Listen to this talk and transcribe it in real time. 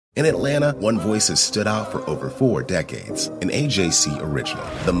In Atlanta, one voice has stood out for over 4 decades. An AJC original,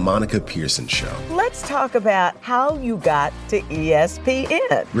 The Monica Pearson Show. Let's talk about how you got to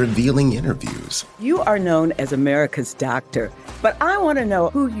ESPN. Revealing interviews. You are known as America's doctor, but I want to know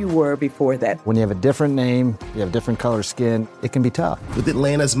who you were before that. When you have a different name, you have different color skin, it can be tough. With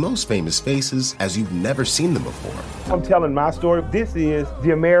Atlanta's most famous faces as you've never seen them before. I'm telling my story. This is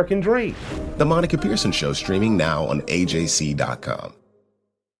the American dream. The Monica Pearson Show, streaming now on AJC.com.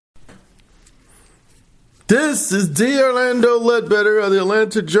 This is D. Orlando Ledbetter of the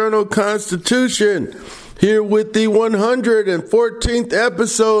Atlanta Journal-Constitution, here with the 114th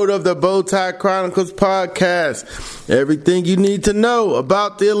episode of the Bowtie Chronicles podcast. Everything you need to know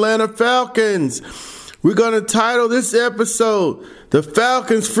about the Atlanta Falcons. We're going to title this episode, The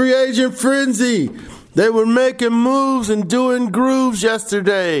Falcons Free Agent Frenzy. They were making moves and doing grooves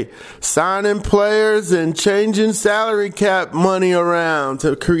yesterday, signing players and changing salary cap money around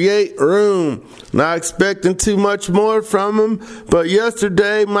to create room. Not expecting too much more from them, but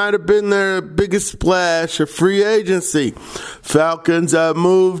yesterday might have been their biggest splash of free agency. Falcons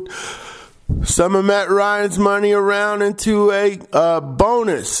moved some of Matt Ryan's money around into a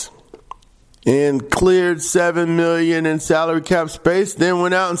bonus and cleared $7 million in salary cap space, then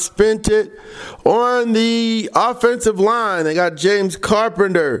went out and spent it on the offensive line. They got James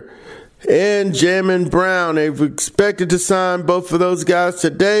Carpenter and Jamin Brown. They've expected to sign both of those guys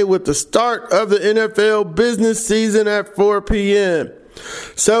today with the start of the NFL business season at 4 p.m.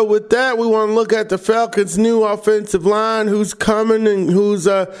 So with that, we want to look at the Falcons' new offensive line, who's coming and who's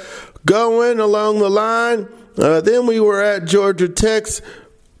going along the line. Then we were at Georgia Tech's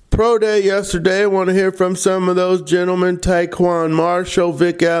Pro Day yesterday. I want to hear from some of those gentlemen: Taquan Marshall,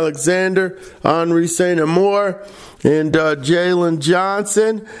 Vic Alexander, Henri St. Amour, and Jalen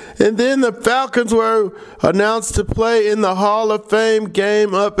Johnson. And then the Falcons were announced to play in the Hall of Fame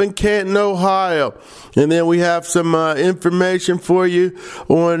game up in Canton, Ohio. And then we have some information for you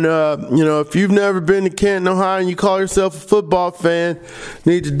on, if you've never been to Canton, Ohio, and you call yourself a football fan,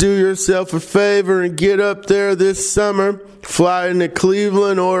 need to do yourself a favor and get up there this summer. Fly into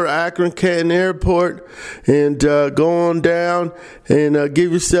Cleveland or Akron Canton Airport and go on down and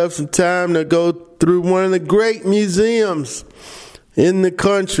give yourself some time to go through one of the great museums in the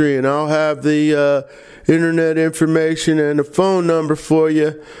country. And I'll have the internet information and a phone number for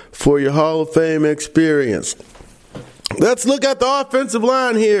you for your Hall of Fame experience. Let's look at the offensive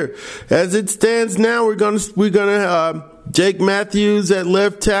line here. As it stands now, we're gonna Jake Matthews at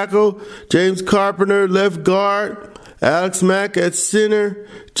left tackle, James Carpenter left guard, Alex Mack at center,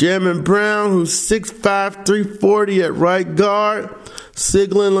 Jamin Brown, who's 6'5", 340 at right guard,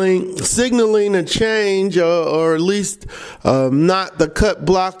 signaling a change, or at least not the cut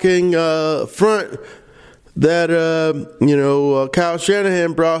blocking front that Kyle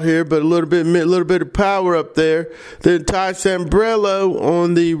Shanahan brought here, but a little bit of power up there. Then Ty Sambrello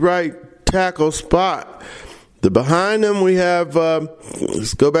on the right tackle spot. Behind them, we have,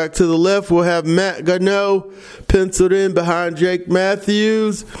 let's go back to the left, we'll have Matt Gano penciled in behind Jake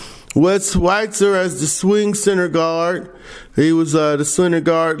Matthews. Wes Schweitzer as the swing center guard. He was the center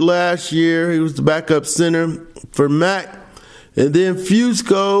guard last year. He was the backup center for Matt. And then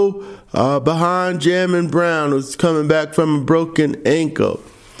Fusco behind Jamin Brown, who's coming back from a broken ankle.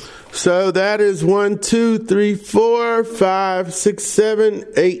 So that is 1, 2, 3, 4, 5, 6, 7,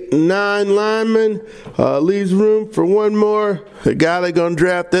 8, 9 linemen. Leaves room for one more. A guy they're going to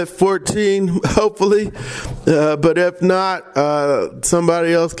draft at 14, hopefully. But if not,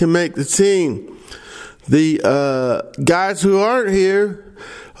 somebody else can make the team. The guys who aren't here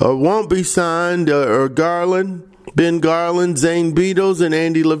won't be signed are Garland, Ben Garland, Zane Beatles, and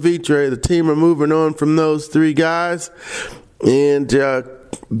Andy Levitre. The team are moving on from those three guys. And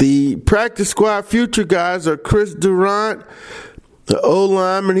the practice squad future guys are Chris Durant, the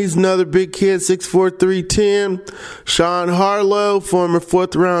O-lineman. He's another big kid, 6'4", 310. Sean Harlow, former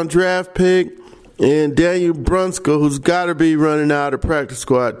fourth-round draft pick. And Daniel Brunskill, who's got to be running out of practice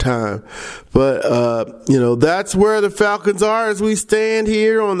squad time. But, that's where the Falcons are as we stand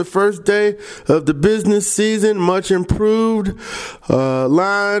here on the first day of the business season. Much improved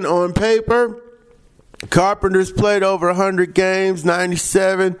line on paper. Carpenter's played over 100 games,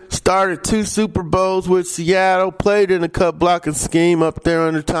 97, started 2 Super Bowls with Seattle, played in a cut blocking scheme up there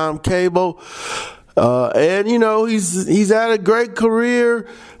under Tom Cable. And he's had a great career,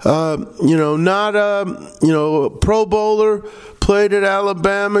 not a Pro Bowler, played at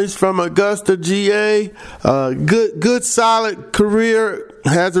Alabama. He's from Augusta, GA. Good solid career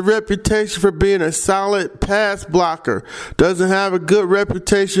has a reputation for being a solid pass blocker. Doesn't have a good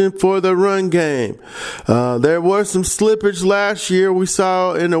reputation for the run game. There was some slippage last year. We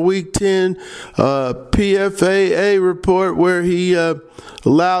saw in a Week 10 PFAA report where he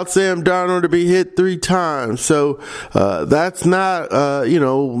allowed Sam Darnold to be hit 3 times. So that's not,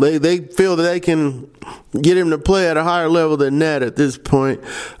 they feel that they can get him to play at a higher level than that at this point,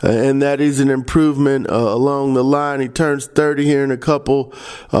 and that is an improvement along the line. He turns 30 here in a couple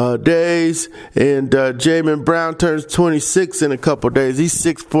days, and Jamin Brown turns 26 in a couple days. He's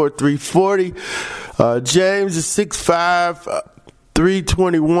 6'4", 340. James is 6'5",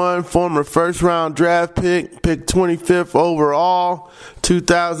 321, former first-round draft picked 25th overall,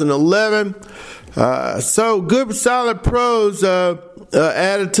 2011. So good, solid pros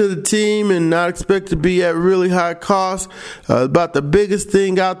added to the team and not expected to be at really high cost. About the biggest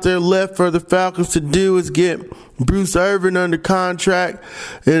thing out there left for the Falcons to do is get Bruce Irvin under contract,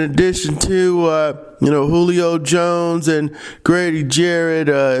 in addition to Julio Jones and Grady Jarrett,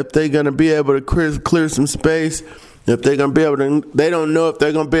 if they're going to be able to clear some space. If they're going to be able to, they don't know if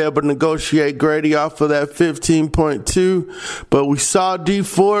they're going to be able to negotiate Grady off of that 15.2, but we saw D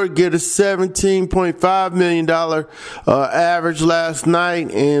Ford get a $17.5 million average last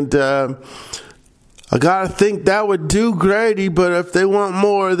night, and I got to think that would do Grady, but if they want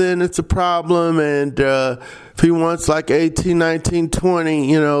more, then it's a problem, and if he wants like 18, 19,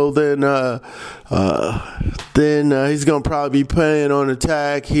 20, then he's going to probably be paying on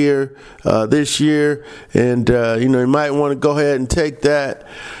attack here this year. And, he might want to go ahead and take that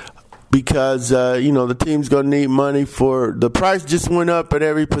because, the team's going to need money for the price just went up at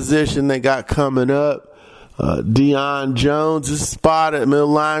every position they got coming up. Deion Jones is spotted. Middle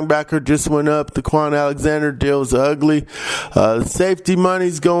linebacker just went up. The Quan Alexander deal is ugly. Safety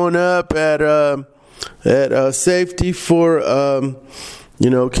money's going up at safety for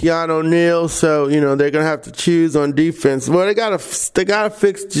Keanu Neal, so they're gonna have to choose on defense. Well, they gotta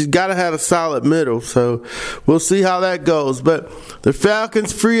fix. Just gotta have a solid middle. So we'll see how that goes. But the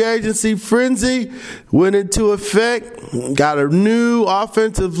Falcons' free agency frenzy went into effect. Got a new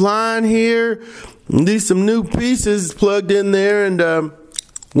offensive line here. Need some new pieces plugged in there, and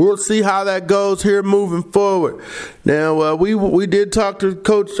we'll see how that goes here moving forward. Now we did talk to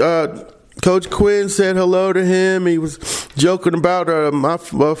Coach Quinn, said hello to him. He was joking about my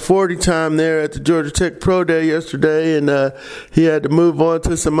 40 time there at the Georgia Tech Pro Day yesterday, and he had to move on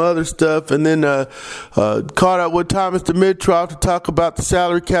to some other stuff, and then caught up with Thomas Dimitroff to talk about the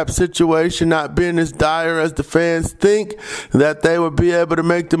salary cap situation not being as dire as the fans think, that they would be able to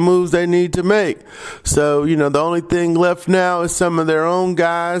make the moves they need to make. So, the only thing left now is some of their own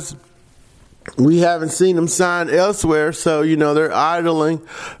guys. We haven't seen them sign elsewhere, so, they're idling.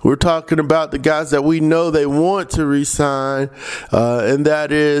 We're talking about the guys that we know they want to re-sign, and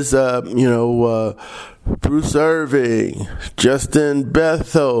that is, Bruce Irving, Justin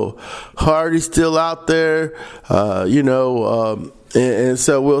Bethel, Hardy's still out there, and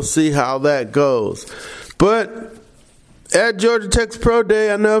so we'll see how that goes. But at Georgia Tech's Pro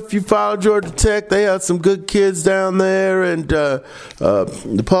Day, I know if you follow Georgia Tech, they had some good kids down there, and the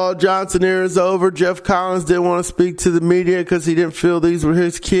Paul Johnson era is over. Jeff Collins didn't want to speak to the media because he didn't feel these were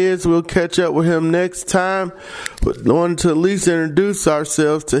his kids. We'll catch up with him next time, but wanted to at least introduce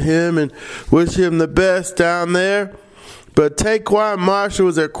ourselves to him and wish him the best down there. But Taquan Marshall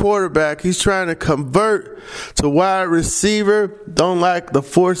is their quarterback. He's trying to convert to wide receiver. Don't like the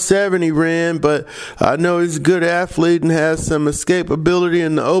 4.7 he ran, but I know he's a good athlete and has some escapability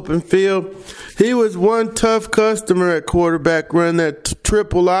in the open field. He was one tough customer at quarterback, run that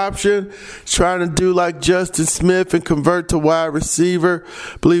triple option. He's trying to do like Justin Smith and convert to wide receiver.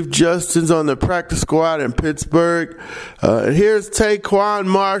 I believe Justin's on the practice squad in Pittsburgh. And here's Taquan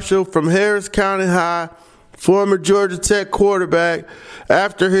Marshall from Harris County High, former Georgia Tech quarterback,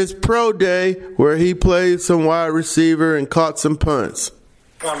 after his pro day where he played some wide receiver and caught some punts.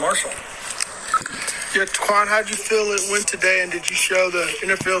 Quan Marshall. Yeah, Quan, how'd you feel it went today, and did you show the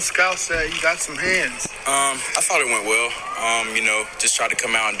NFL scouts that you got some hands? I thought it went well. Just tried to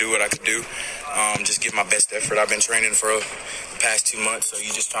come out and do what I could do. Just give my best effort. I've been training for the past 2 months, so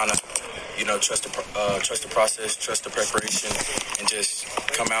you just trying to, trust the process, trust the preparation, and just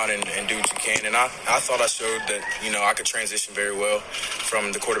come out and do what you can. And I thought I showed that, I could transition very well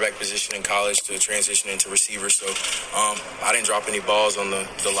from the quarterback position in college to transition into receiver. So I didn't drop any balls on the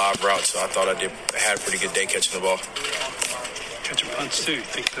live route, so I thought I had a pretty good day catching the ball. Catching punts too. You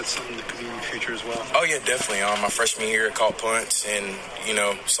think that's something that could be in the future as well? Oh yeah, definitely. My freshman year, I caught punts, and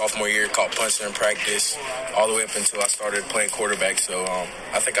sophomore year, caught punts in practice, all the way up until I started playing quarterback. So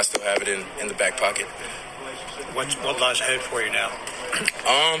I think I still have it in the back pocket. What lies ahead for you now?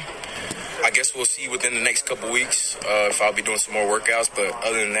 I guess we'll see within the next couple weeks if I'll be doing some more workouts. But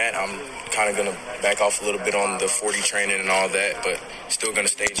other than that, I'm kind of going to back off a little bit on the 40 training and all that. But still going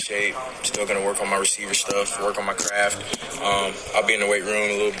to stay in shape. Still going to work on my receiver stuff, work on my craft. I'll be in the weight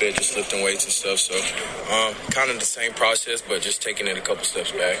room a little bit, just lifting weights and stuff. So kind of the same process, but just taking it a couple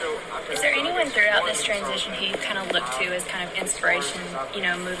steps back. Is there anyone throughout this transition who you kind of look to as kind of inspiration,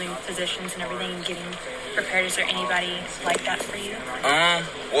 moving positions and everything and getting prepared? Is there anybody like that for you?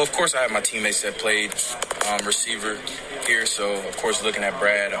 Well, of course, I have my teammates that played receiver here. So, of course, looking at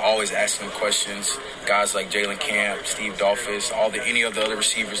Brad, always asking questions. Guys like Jalen Camp, Steve Dolphus, any of the other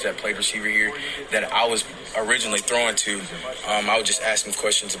receivers that played receiver here that I was originally throwing to, I would just ask them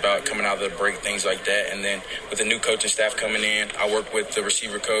questions about coming out of the break, things like that. And then with the new coaching staff coming in, I worked with the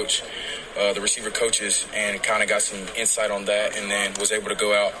receiver coach, the receiver coaches, and kind of got some insight on that, and then was able to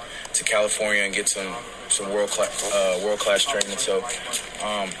go out to California and get some world-class training. So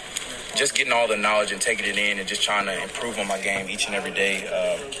just getting all the knowledge and taking it in and just trying to improve on my game each and every day.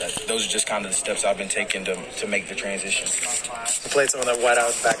 Those are just kind of the steps I've been taking to make the transition. You played some of that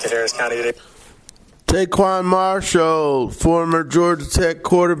whiteout back at Harris County today. Taquan Marshall, former Georgia Tech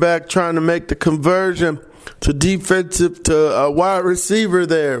quarterback, trying to make the conversion to wide receiver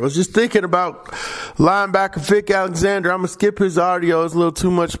there. I was just thinking about linebacker Vic Alexander. I'm going to skip his audio. It's a little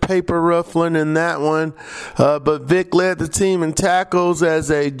too much paper ruffling in that one. But Vic led the team in tackles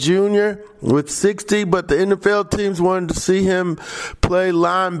as a junior with 60, but the NFL teams wanted to see him play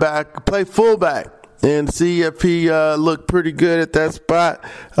fullback, and see if he looked pretty good at that spot.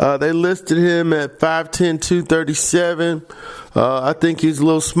 They listed him at 5'10", 237. I think he's a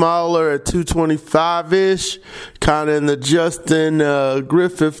little smaller at 225-ish, kind of in the Justin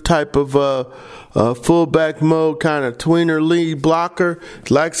Griffith type of fullback mode, kind of tweener lead blocker.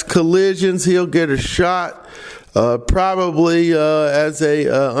 Likes collisions. He'll get a shot, probably as a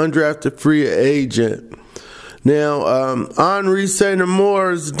undrafted free agent. Now, Henry St.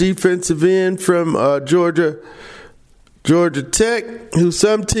 Amour's defensive end from Georgia Tech, who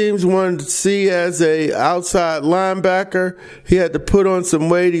some teams wanted to see as a outside linebacker. He had to put on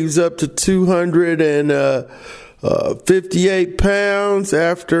some weight. He was up to 258 pounds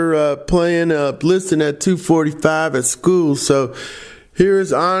after playing listing at 245 at school. So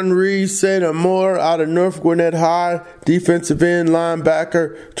here's Henry St. Amour out of North Gwinnett High, defensive end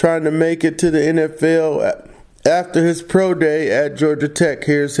linebacker, trying to make it to the NFL after his pro day at Georgia Tech.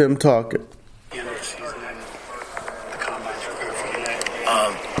 Here's him talking.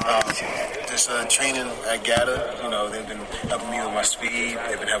 Just training at GATA, they've been helping me with my speed.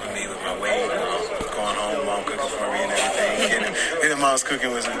 They've been helping me with my weight. Going home, mom cooking for me and everything. Getting mom's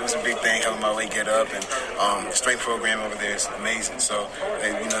cooking was a big thing, helping my weight get up. And the strength program over there is amazing. So,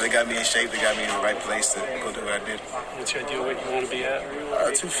 they got me in shape. They got me in the right place to go do what I did. What's your ideal weight you want to be at?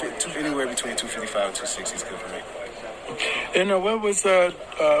 Anywhere between 255 and 260 is good for me. And what was it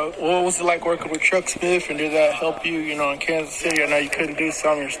like working with Chuck Smith, and did that help you, in Kansas City? I know you couldn't do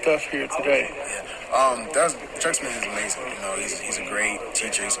some of your stuff here today. Yeah, Chuck Smith is amazing. He's a great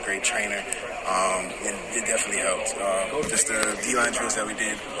teacher. He's a great trainer. It definitely helped. Just the D-line drills that we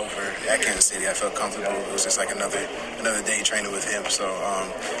did over at Kansas City, I felt comfortable. It was just like another day training with him. So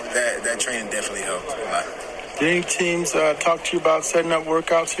that training definitely helped a lot. Did any teams talk to you about setting up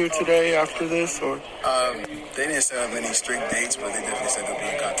workouts here today after this? Or they didn't set up any strict dates, but they definitely said they'll be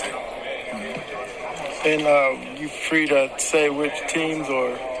in contact. Mm-hmm. And you free to say which teams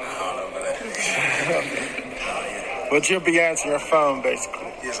or? I don't know about that. But you'll be answering your phone,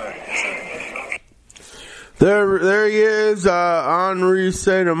 basically. Yes, sir. There he is, Henry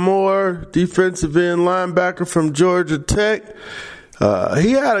St. Amour, defensive end linebacker from Georgia Tech.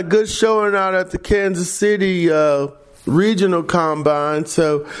 He had a good showing out at the Kansas City regional combine.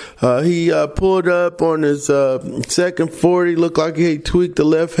 So he pulled up on his second 40, looked like he tweaked the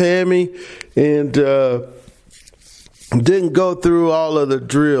left hammy, and didn't go through all of the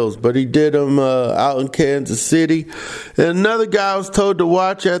drills, but he did them out in Kansas City. And another guy I was told to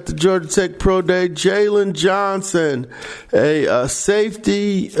watch at the Georgia Tech Pro Day, Jalen Johnson, a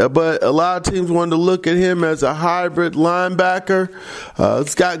safety, but a lot of teams wanted to look at him as a hybrid linebacker.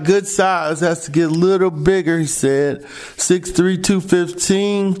 It's got good size, has to get a little bigger, he said. 6'3",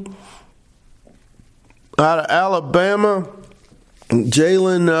 215, out of Alabama.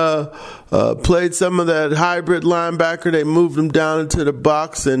 Jalen played some of that hybrid linebacker. They moved him down into the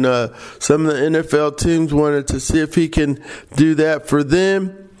box, and some of the NFL teams wanted to see if he can do that for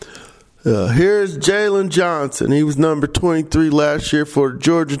them. Here's Jalen Johnson. He was number 23 last year for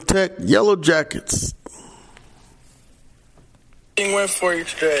Georgia Tech Yellow Jackets. everything went for you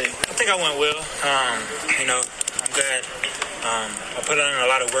today? I think I went well. I'm glad. I put in a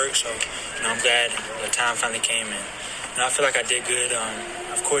lot of work, so I'm glad the time finally came in. I feel like I did good.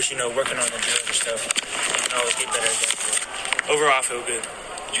 Of course, working on the drills and stuff, I can always get better at that. But overall, I feel good.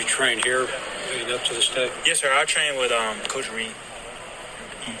 Did you train here leading up to this day? Yes, sir. I trained with Coach Reed.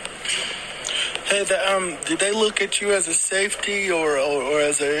 Hey, did they look at you as a safety or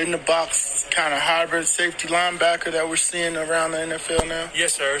as an in-the-box kind of hybrid safety linebacker that we're seeing around the NFL now?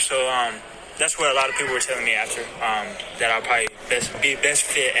 Yes, sir. So that's what a lot of people were telling me after, that I'll probably be best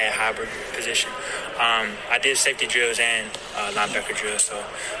fit at hybrid position. I did safety drills and linebacker drills, so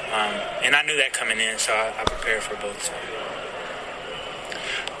and I knew that coming in, so I prepared for both. So.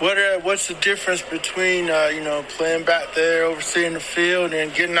 What's the difference between playing back there, overseeing the field,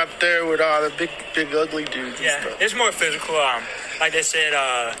 and getting up there with all the big ugly dudes? Yeah, and stuff? It's more physical. Like they said,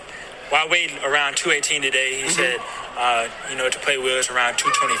 I weighed around 218 today. He said, to play well it's around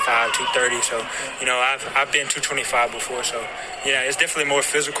 225, 230. So, I've been 225 before. So, yeah, it's definitely more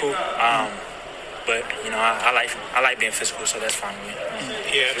physical. But I like being physical, so that's fine with me.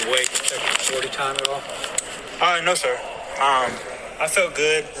 You had to wait to check the 40 time at all? No, sir. I felt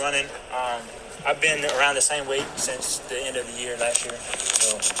good running. I've been around the same weight since the end of the year last year,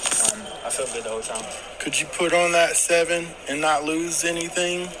 so I felt good the whole time. Could you put on that 7 and not lose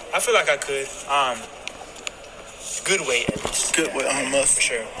anything? I feel like I could. Good weight at least. Good weight, almost. For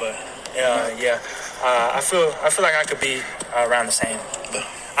sure, but yeah. I feel like I could be around the same. But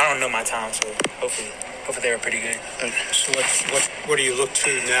I don't know my time, so hopefully they were pretty good. Okay. So what do you look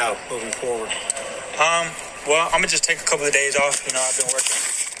to now moving forward? Well, I'm gonna just take a couple of days off. I've been working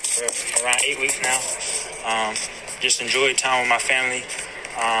for around 8 weeks now. Just enjoy time with my family,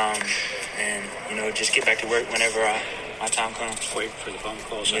 and just get back to work whenever my time comes. Wait for the phone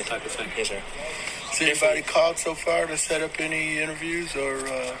calls, that type of thing. Yes, sir. Has anybody called so far to set up any interviews or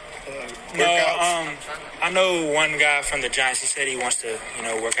workouts? No, I know one guy from the Giants. He said he wants to,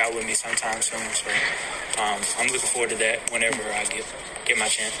 work out with me sometime soon. So I'm looking forward to that whenever I get my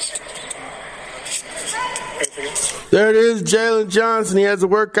chance. There it is, Jalen Johnson. He has a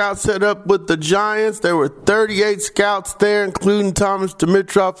workout set up with the Giants. There were 38 scouts there, including Thomas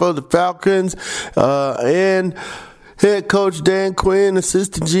Dimitroff of the Falcons, and head coach Dan Quinn,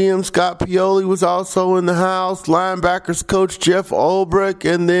 assistant GM Scott Pioli was also in the house. Linebackers coach Jeff Ulbrich,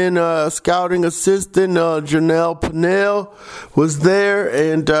 and then scouting assistant Janelle Pennell was there.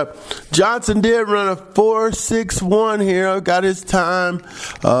 And Johnson did run a 4.61 here. Got his time.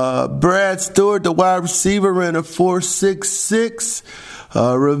 Brad Stewart, the wide receiver, ran a 4.66.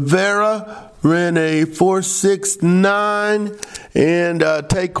 Rivera ran a 4.69, and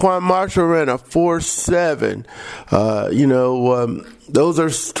Taquan Marshall ran a 4.7. Those are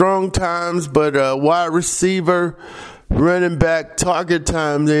strong times, but wide receiver, running back target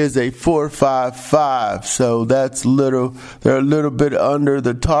time is a 4.55. So that's they're a little bit under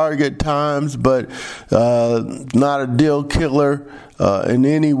the target times, but not a deal killer in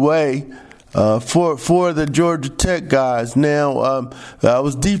any way. For the Georgia Tech guys. Now,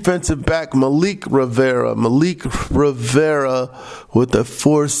 was defensive back Malik Rivera with a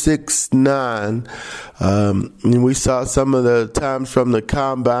 4.69. And we saw some of the times from the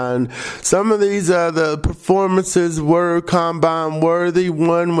combine. Some of these, the performances were combine worthy.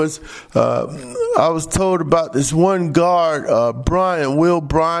 One was, I was told about this one guard, Will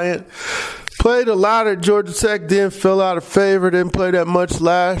Bryant. Played a lot at Georgia Tech, didn't fill out a favor, didn't play that much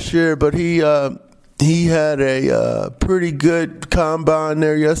last year, but he had a pretty good combine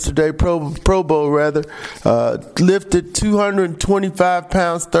there yesterday, Pro Bowl rather. Lifted 225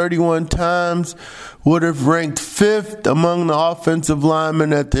 pounds 31 times. Would have ranked 5th among the offensive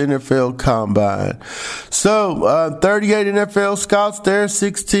linemen at the NFL Combine. So, 38 NFL scouts there,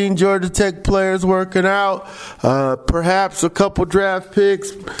 16 Georgia Tech players working out, perhaps a couple draft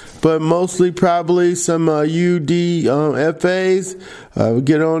picks, but mostly probably some UD FAs.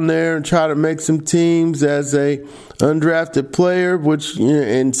 Get on there and try to make some teams as a undrafted player, which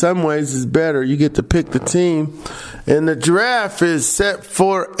in some ways is better. You get to pick the team. And the draft is set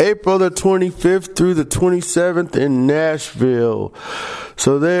for April the 25th through the 27th in Nashville.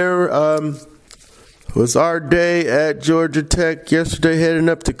 So there was our day at Georgia Tech yesterday, heading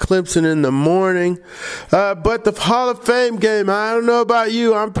up to Clemson in the morning. But the Hall of Fame game, I don't know about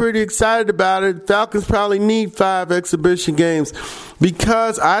you, I'm pretty excited about it. Falcons probably need 5 exhibition games.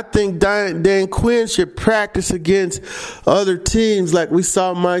 because I think Dan Quinn should practice against other teams like we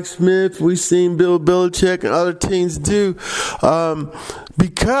saw Mike Smith, we've seen Bill Belichick and other teams do,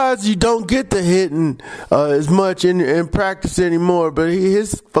 because you don't get to hitting as much in practice anymore. But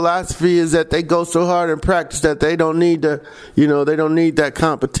his philosophy is that they go so hard in practice that they don't need to, they don't need that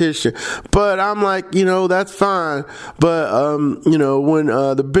competition. But I'm like, that's fine. But, when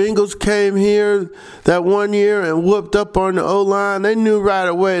the Bengals came here that one year and whooped up on the O-line, they knew right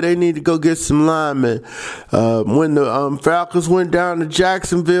away they need to go get some linemen. When the Falcons went down to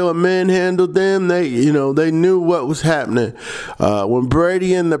Jacksonville and manhandled them, they knew what was happening. When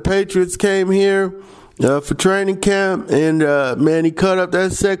Brady and the Patriots came here for training camp, and he cut up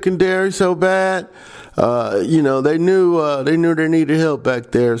that secondary so bad. They knew they needed help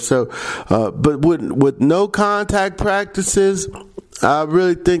back there. So, but with no contact practices, I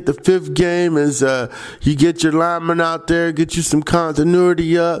really think the fifth game is you get your linemen out there, get you some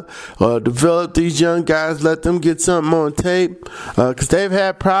continuity up, develop these young guys, let them get something on tape, because they've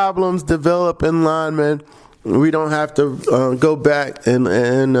had problems developing linemen. We don't have to go back and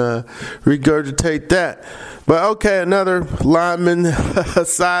regurgitate that. But okay, another lineman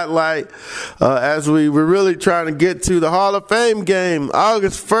sidelight as we were really trying to get to the Hall of Fame game.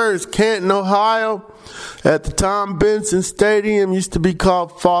 August 1st, Canton, Ohio, at the Tom Benson Stadium. Used to be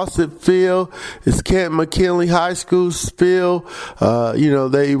called Fawcett Field. It's Canton McKinley High School's field.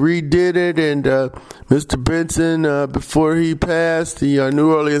 They redid it, and Mr. Benson, before he passed, the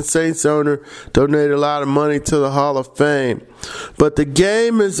New Orleans Saints owner, donated a lot of money to the Hall of Fame. But the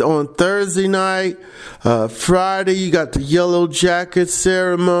game is on Thursday night. Friday, you got the Yellow Jacket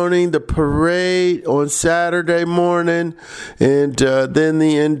ceremony, the parade on Saturday morning, and then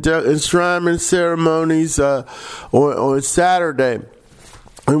the enshrinement ceremonies on Saturday,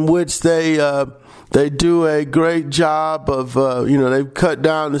 in which they do a great job of, they've cut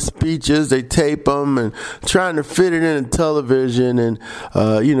down the speeches, they tape them, and trying to fit it in television, and,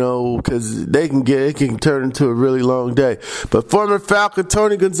 because it can turn into a really long day. But former Falcon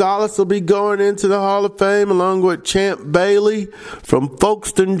Tony Gonzalez will be going into the Hall of Fame along with Champ Bailey from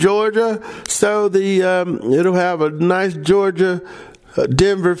Folkestone, Georgia. So it'll have a nice Georgia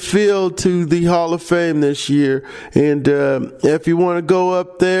Denver field to the Hall of Fame this year. And if you want to go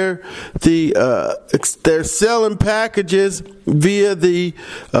up there, they're selling packages via the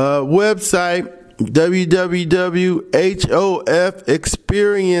website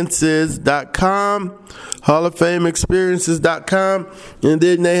www.hofexperiences.com, HallOfFameExperiences.com, and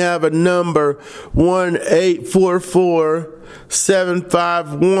then they have a number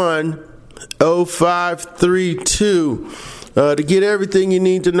 1-844-751-0532. To get everything you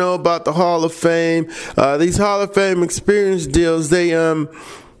need to know about the Hall of Fame. These Hall of Fame experience deals, those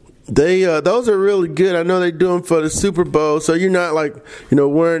are really good. I know they do them for the Super Bowl, so you're not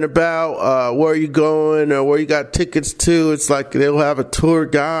worrying about where you're going or where you got tickets to. It's like they'll have a tour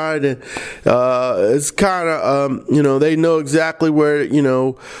guide, and it's kind of they know exactly where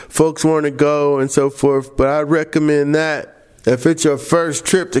folks want to go and so forth. But I'd recommend that. If it's your first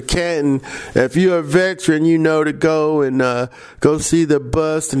trip to Canton, if you're a veteran, to go and go see the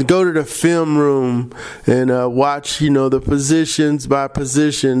bust and go to the film room and watch, the positions by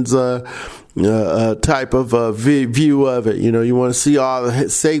positions type of view of it. You want to see all the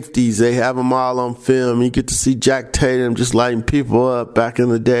safeties. They have them all on film. You get to see Jack Tatum just lighting people up back in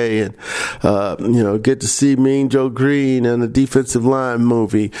the day, and get to see Mean Joe Green and the defensive line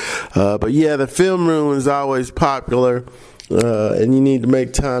movie. But yeah, the film room is always popular. And you need to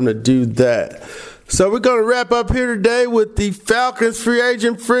make time to do that. So we're going to wrap up here today with the Falcons Free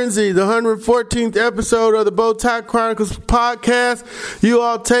Agent Frenzy, the 114th episode of the Bowtie Chronicles podcast. You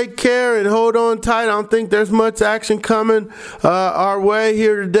all take care and hold on tight. I don't think there's much action coming our way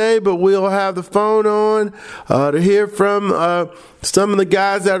here today, but we'll have the phone on to hear from some of the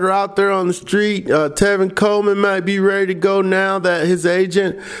guys that are out there on the street. Tevin Coleman might be ready to go now that his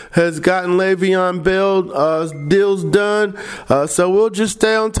agent has gotten Le'Veon Bell deals done. So we'll just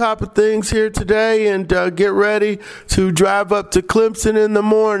stay on top of things here today and get ready to drive up to Clemson in the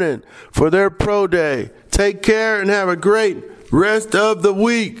morning for their pro day. Take care and have a great rest of the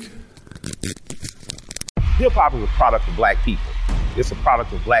week. Hip-hop is a product of black people. It's a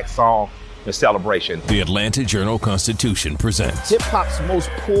product of black song and celebration. The Atlanta Journal-Constitution presents hip-hop's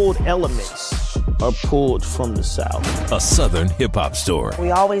most pulled elements are pulled from the South. A Southern hip-hop story. We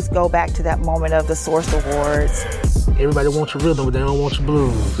always go back to that moment of the Source Awards. Everybody wants your rhythm, but they don't want your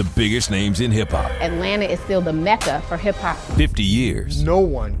blues. The biggest names in hip-hop. Atlanta is still the mecca for hip-hop. 50 years. No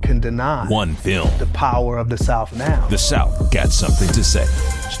one can deny one film. The power of the South now. The South got something to say.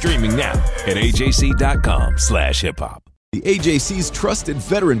 Streaming now at ajc.com/hiphop. The AJC's trusted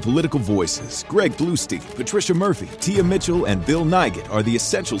veteran political voices, Greg Bluestein, Patricia Murphy, Tia Mitchell, and Bill Nighet, are the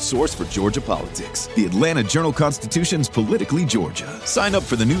essential source for Georgia politics. The Atlanta Journal-Constitution's Politically Georgia. Sign up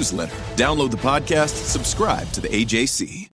for the newsletter, download the podcast, subscribe to the AJC.